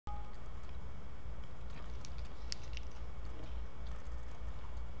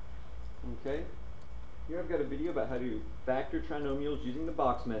Okay, here I've got a video about how to factor trinomials using the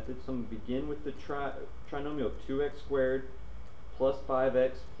box method. So I'm going to begin with the trinomial of 2x squared plus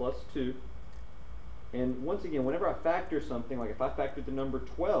 5x plus 2. And once again, whenever I factor something, like if I factored the number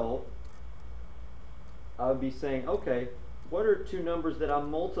 12, I would be saying, okay, what are two numbers that I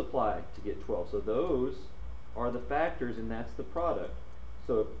multiply to get 12? So those are the factors, and that's the product.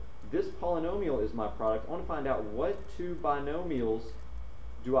 So this polynomial is my product. I want to find out what two binomials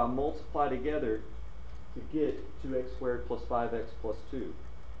do I multiply together to get 2x squared plus 5x plus 2.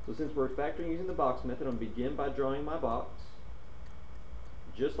 So since we're factoring using the box method, I'm going to begin by drawing my box,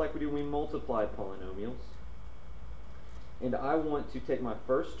 just like we do when we multiply polynomials. And I want to take my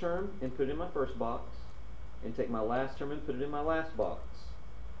first term and put it in my first box, and take my last term and put it in my last box.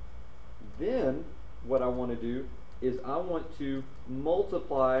 Then what I want to do is I want to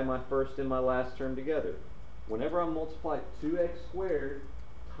multiply my first and my last term together. Whenever I multiply 2x squared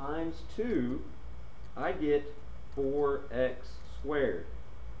times 2, I get 4x squared.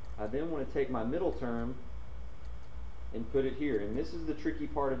 I then want to take my middle term and put it here. And this is the tricky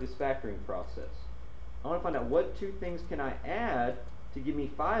part of this factoring process. I want to find out what two things can I add to give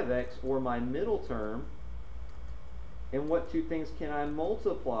me 5x, or my middle term, and what two things can I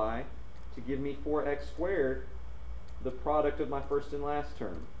multiply to give me 4x squared, the product of my first and last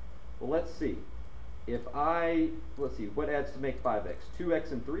term. Well, let's see. Let's see, what adds to make 5x?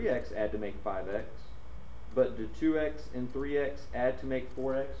 2x and 3x add to make 5x, but do 2x and 3x add to make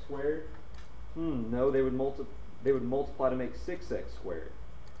 4x squared? No, they would multiply to make 6x squared.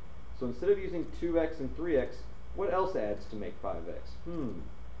 So instead of using 2x and 3x, what else adds to make 5x?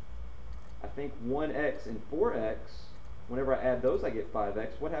 I think 1x and 4x, whenever I add those I get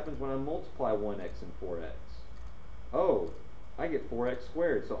 5x. What happens when I multiply 1x and 4x? Oh, I get 4x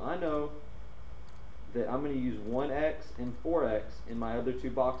squared. So I know that I'm going to use 1x and 4x in my other two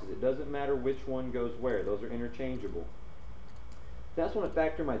boxes. It doesn't matter which one goes where. Those are interchangeable. That's when I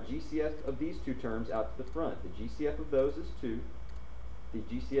factor my GCF of these two terms out to the front. The GCF of those is 2. The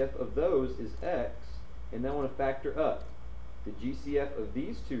GCF of those is x. And then I want to factor up. The GCF of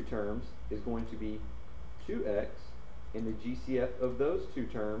these two terms is going to be 2x. And the GCF of those two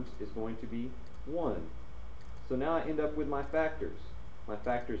terms is going to be 1. So now I end up with my factors. My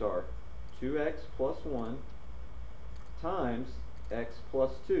factors are 2x plus 1 times x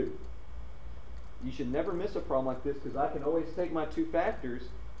plus 2. You should never miss a problem like this, because I can always take my two factors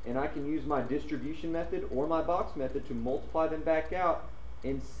and I can use my distribution method or my box method to multiply them back out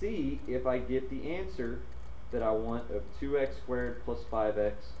and see if I get the answer that I want of 2x squared plus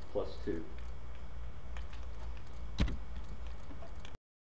 5x plus 2.